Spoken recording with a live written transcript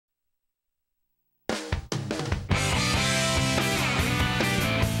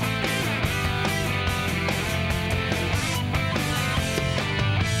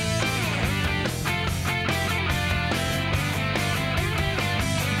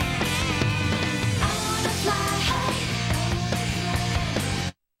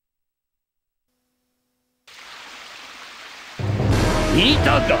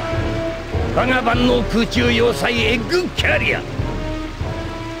たか。我が万能空中要塞エッグキャリア。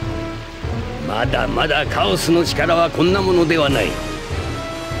まだまだカオスの力はこんなものではない。い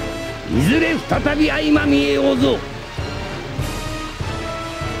ずれ再び相まみえようぞ。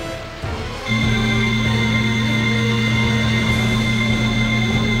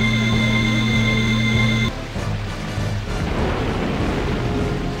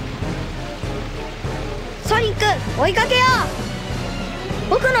ソニック、追いかけよう。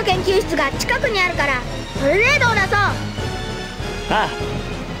僕の研究室が近くにあるからトルネードを出そう。ああ、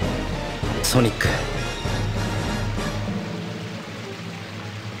ソニック、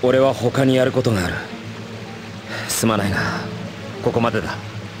俺は他にやることがある。すまないがここまでだ。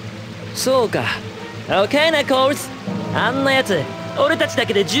そうか、 OK なコールス。あんなやつ俺たちだ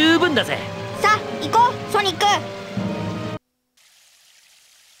けで十分だぜ。さあ行こうソニック。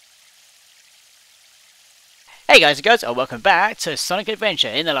Hey guys and girls, and welcome back to Sonic Adventure.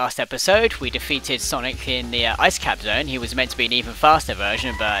 In the last episode, we defeated Sonic in the Ice Cap Zone. He was meant to be an even faster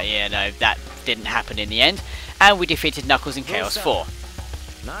version, but yeah, no, that didn't happen in the end. And we defeated Knuckles in Chaos 4.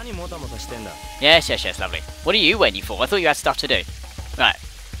 Yes, lovely. What are you waiting for? I thought you had stuff to do. Right,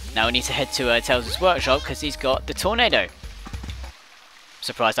 now we need to head to Tails' workshop because he's got the tornado.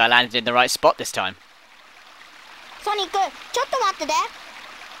 Surprised I landed in the right spot this time. ソニック、ちょっと待ってて。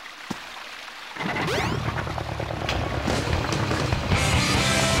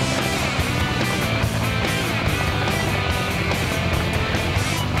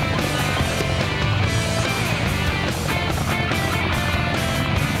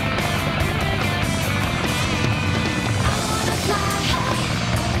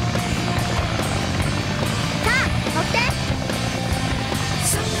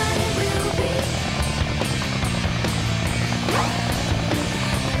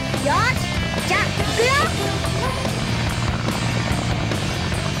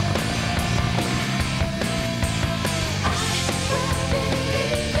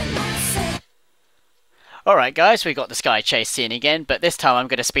Alright guys, we got the sky chase scene again, but this time I'm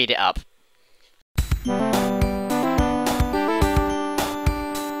going to speed it up.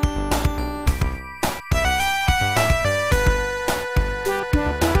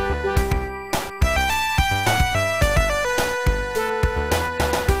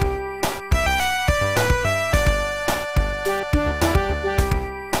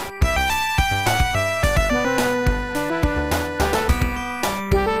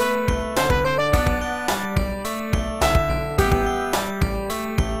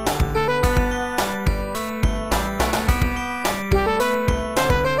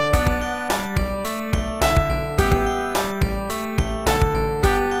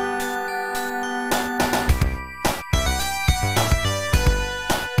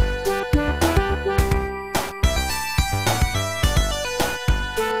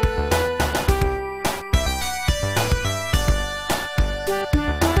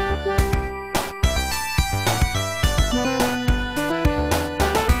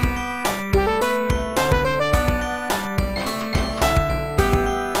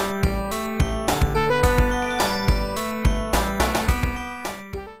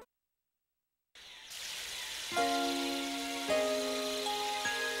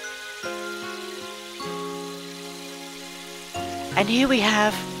 And here we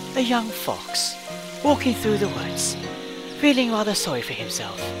have a young fox, walking through the woods, feeling rather sorry for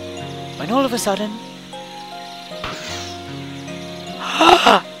himself, when all of a sudden...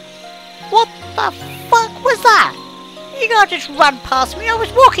 What the fuck was that? You can't just run past me, I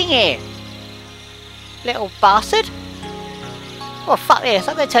was walking here! Little bastard! Oh fuck this,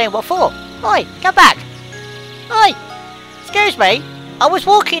 I'm gonna tell you what for! Oi, come back! Oi! Excuse me, I was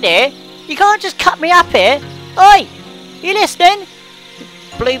walking here, you can't just cut me up here! Oi! You listening? You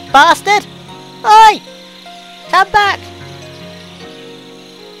blue bastard! Oi! Come back!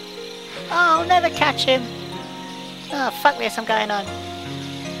 Oh, I'll never catch him. Oh, fuck this, I'm going on.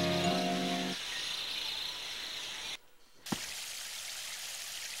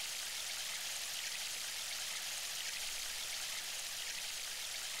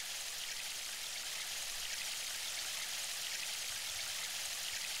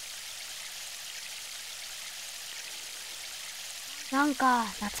なんか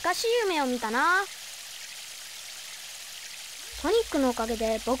懐かしい夢を見たな。ソニックのおかげ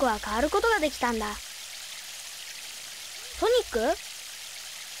で僕は変わることができたんだ。ソニック？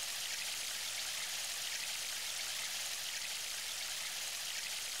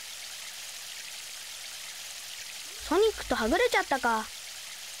ソニックとはぐれちゃったか。く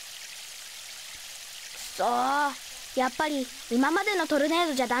そー、やっぱり今までのトルネー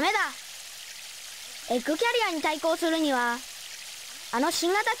ドじゃダメだ。エッグキャリアに対抗するにはあの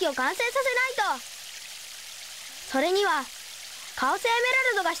新型機を完成させないと。それにはカオスエメ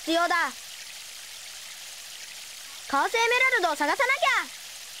ラルドが必要だ。カオスエメラルドを探さなきゃ。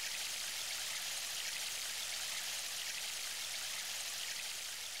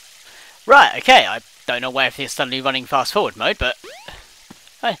Right, okay, I don't know why everything's suddenly running fast forward mode, but...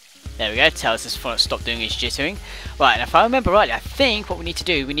 Hey, there we go, tells us to stop doing his jittering. Right, and if I remember rightly, I think what we need to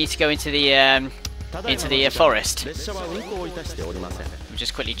do, we need to go into the forest. We'll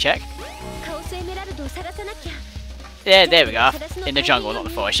just quickly check. Yeah, there we go, in the jungle, not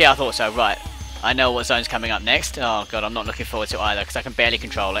the forest. Yeah, I thought so, right. I know what zone's coming up next. Oh god, I'm not looking forward to it either, because I can barely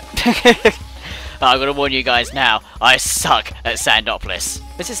control it. I've got to warn you guys now, I suck at Sandopolis.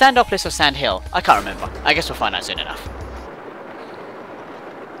 Is it Sandopolis or Sandhill? I can't remember. I guess we'll find out soon enough.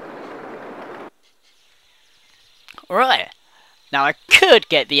 Right. Now I could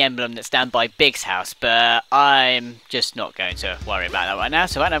get the emblem that's down by Big's house, but I'm just not going to worry about that right now.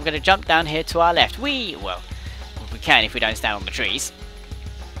 So right now I'm going to jump down here to our left. Well, we can if we don't stand on the trees.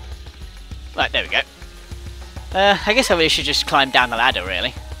 Right, there we go. I guess I really should just climb down the ladder,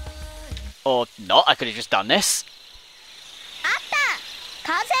 really. Or not, I could have just done this.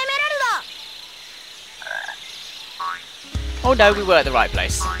 Oh no, we were at the right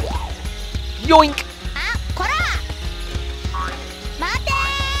place. Yoink!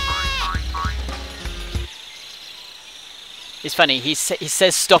 It's funny, he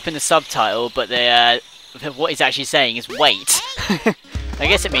says stop in the subtitle, but what he's actually saying is wait. I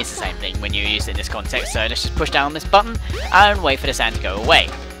guess it means the same thing when you use it in this context, so let's just push down this button and wait for the sand to go away.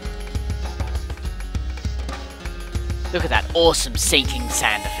 Look at that awesome sinking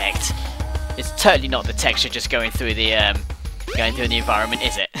sand effect. It's totally not the texture just going through the environment,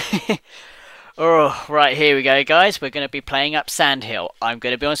 is it? Oh, right, here we go, guys. We're going to be playing up Sandhill. I'm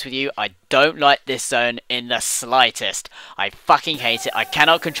going to be honest with you, I don't like this zone in the slightest. I fucking hate it. I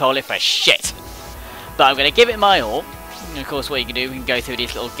cannot control it for shit. But I'm going to give it my all. And of course, what you can do, we can go through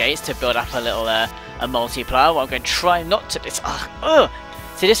these little gates to build up a little a multiplier. Well, I'm going to try not to...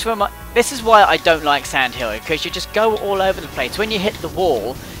 See, this is why I don't like Sandhill, because you just go all over the place. When you hit the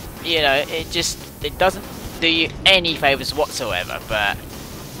wall, you know, it doesn't do you any favours whatsoever. But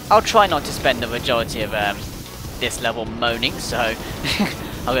I'll try not to spend the majority of this level moaning, so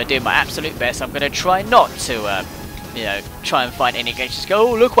I'm going to do my absolute best. I'm going to try not to, you know, try and find any gates. Just go,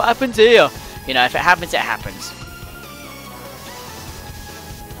 oh, look what happens here. You know, if it happens, it happens.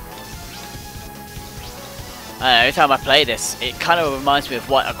 Every time I play this, it kind of reminds me of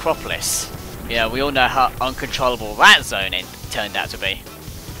White Acropolis. You know, we all know how uncontrollable that zone turned out to be.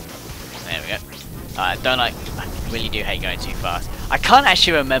 There we go. I really do hate going too fast. I can't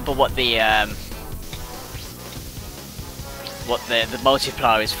actually remember what the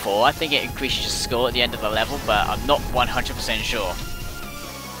multiplier is for. I think it increases your score at the end of the level, but I'm not 100% sure.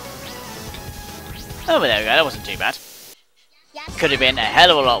 Oh, but there we go. That wasn't too bad. Could have been a hell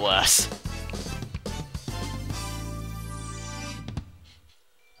of a lot worse.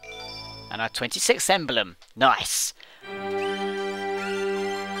 And our 26th emblem. Nice.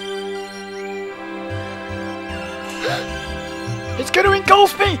 It's gonna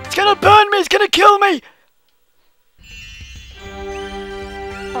engulf me! It's gonna burn me! It's gonna kill me!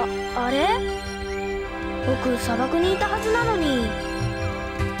 あれ？僕砂漠にいたはずなのに。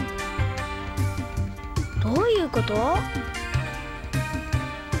どういうこと？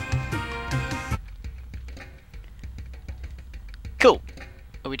 Cool.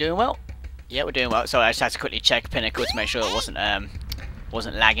 Are we doing well? Yeah, we're doing well. Sorry, I just had to quickly check Pinnacle to make sure it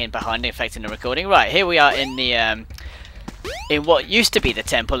wasn't lagging behind, affecting the recording. Right, here we are in the in what used to be the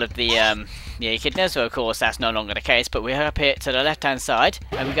temple of the Echidna. So of course that's no longer the case. But we're up here to the left-hand side,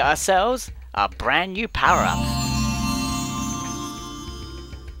 and we got ourselves a brand new power-up.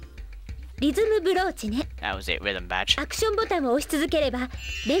 リズムブローチね。 That was it, rhythm badge. アクションボタンを押し続ければ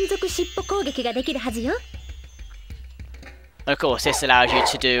連続尻尾攻撃ができるはずよ。 Of course, this allows you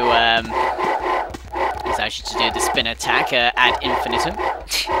to do the spin attack ad infinitum.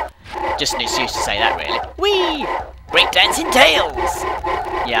 Just an excuse to say that, really. Whee! Breakdancing tails.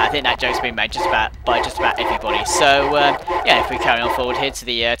 Yeah, I think that joke's been made by just about everybody. So yeah, if we carry on forward here to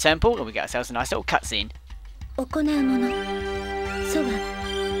the temple, and we get ourselves a nice little cutscene. 行うもの、そは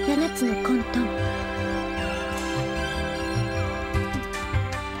7つの混沌。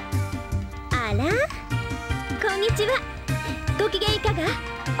あら、こんにちは。 ご機嫌いかが？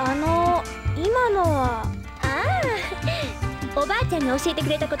今のは。ああ、おばあちゃんが教えてく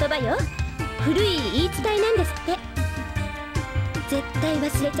れた言葉よ。古い言い伝えなんですって。絶対忘れ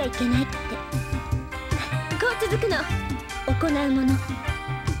ちゃいけないって。こう続くの。行うもの。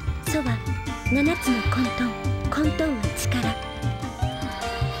そは7つの混沌。混沌は力。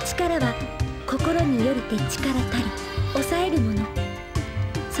力は心によりて力たり抑えるもの。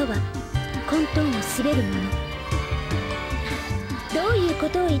そは混沌を滑るもの。どういうこ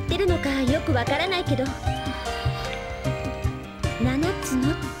とを言ってるのかよくわからないけど、7つ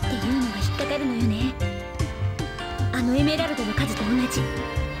のっていうのが引っかかるのよね。あのエメラルドの数と同じ。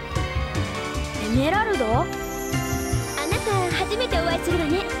エメラルド？あなた初めてお会いするわ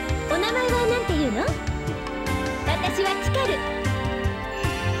ね。お名前は何ていうの？私はチカル。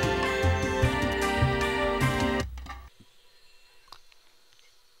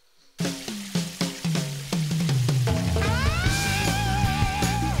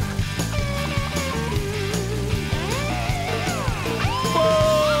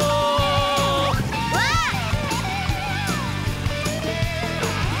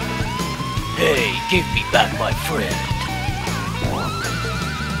Hey, give me back my friend.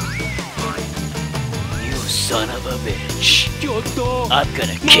 You son of a bitch. I'm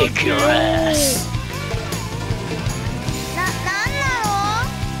gonna kick your ass. なんなの？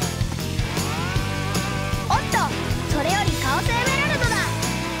おっと、それよりカオスエメラルドだ。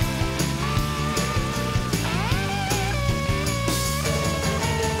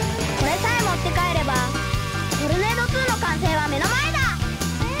これさえ持って帰ればトルネード2の完成は目の前だ。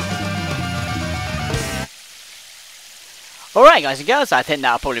Alright guys and girls, I think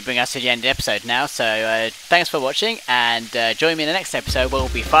that'll probably bring us to the end of the episode now, so thanks for watching, and join me in the next episode where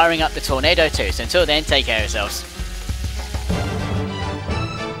we'll be firing up the Tornado 2, so until then, take care of yourselves.